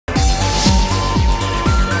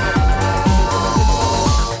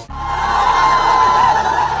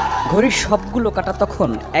ঘড়ির সবগুলো কাটা তখন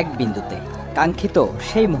এক বিন্দুতে, কাঙ্ক্ষিত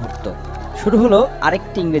সেই মুহূর্ত। শুরু হলো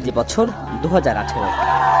আরেকটি ইংরেজি বছর 2018।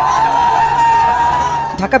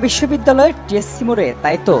 ঢাকা বিশ্ববিদ্যালয়ের টিএসসি মোড়ে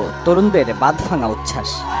তাই তো তরুণদের বাঁধ ভাঙা উচ্ছ্বাস।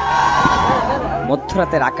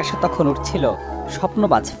 মধ্যরাতের আকাশে তখন উঠছিল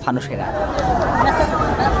স্বপ্নবাজ ফানুসেরা।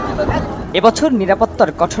 এবছর নিরাপত্তার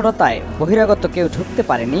কঠোরতায় বহিরাগত কেউ ঢুকতে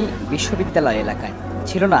পারেনি বিশ্ববিদ্যালয় এলাকায়,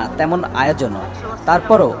 ছিল না তেমন আয়োজনও।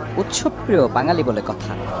 তারপরও উৎসবপ্রিয় বাঙালি বলে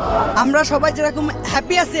কথা। আমরা সবাই যেরকম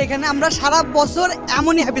হ্যাপি আছি এখানে, আমরা সারা বছর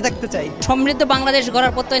এমনই হ্যাপি থাকতে চাই। সমৃদ্ধ বাংলাদেশ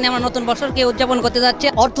গড়ার প্রত্যয় নিয়ে আমরা নতুন বছরকে উদযাপন করতে যাচ্ছি।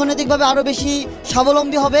 অর্থনৈতিকভাবে আরো বেশি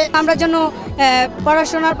স্বাবলম্বী হবে। আমরা যেন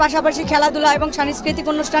পড়াশোনার পাশাপাশি খেলাধুলা এবং সাংস্কৃতিক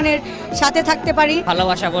অনুষ্ঠানের সাথে থাকতে পারি।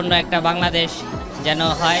 ভালোবাসাপূর্ণ একটা বাংলাদেশ যেন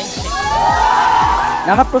হয়।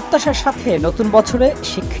 নানা প্রত্যাশার সাথে নতুন বছরে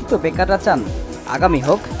শিক্ষিত বেকাররা চান আগামী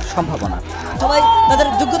হোক সম্ভাবনা। সবাই তাদের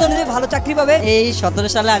যোগ্যতা অনুযায়ী ভালো চাকরি পাবে। এই 17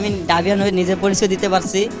 সালে আমি ডাবিয়ান হয়ে নিজের পরিচয় দিতে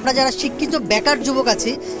পারছি। আমরা যারা শিক্ষিত বেকার যুবক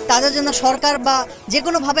আছি তাদের জন্য সরকার বা যে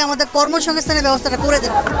কোনোভাবে আমাদের কর্মসংস্থানের ব্যবস্থাটা করে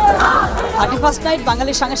দেবে। 31st নাইট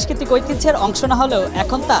বাঙালির সাংস্কৃতিক ঐতিহ্যের অংশ না হলেও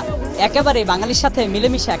এখন তা একেবারেই বাঙালির সাথে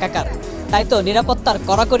মিলেমিশে একাকার। তাই তো নিরাপত্তার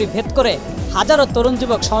কড়াকড়ি ভেদ করে হাজারো তরুণ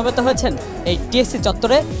যুবক সমবেত হয়েছেন এই টিএসসি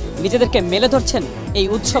চত্বরে, নিজেদেরকে মেলে ধরছেন এই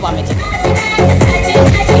উৎসব আমেজে।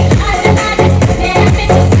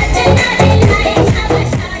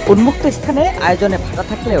 উন্মুক্ত স্থানে আয়োজনে ভাটা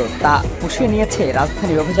থাকলেও তা পুষিয়ে নিয়েছে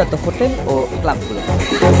রাজধানীর অভিজাত হোটেল ও ক্লাবগুলো।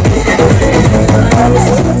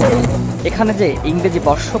 এখানে যে ইংরেজি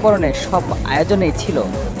বর্ষবরণের সব আয়োজনেই ছিল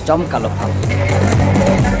জমকালো ভাব।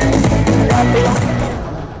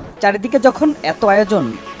 চারিদিকে যখন এত আয়োজন,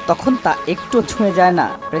 তখন তা একটু ছুঁয়ে যায় না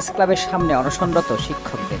প্রেস ক্লাবের সামনে অনশনরত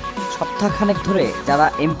শিক্ষকদের। সপ্তাহখানেক ধরে যারা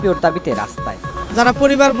এমপিওর দাবিতে রাস্তায়, যারা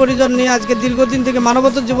পরিবার পরিজন নিয়ে আজকে দীর্ঘদিন থেকে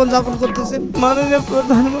মানবতার জীবন যাপন করতেছে। মাননীয়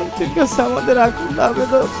প্রধানমন্ত্রীর কাছে আমাদের আকুল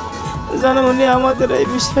আবেদন যেন উনি আমাদের এই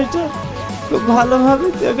বিষয়টা খুব ভালোভাবে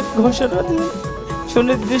ঘোষণা দিন।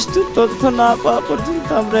 সুনির্দিষ্ট তথ্য না পাওয়া পর্যন্ত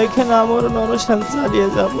আমরা এখানে আমরণ অনশন চালিয়ে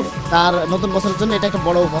যাব। তার নতুন বছরের জন্য এটা একটা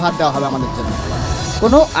বড় উপহার দেওয়া হবে আমাদের জন্য।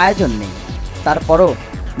 কোনো আয়োজন নেই, তারপরও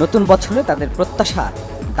নতুন বছরে তাদের প্রত্যাশা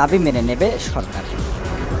দাবি মেনে নেবে সরকার।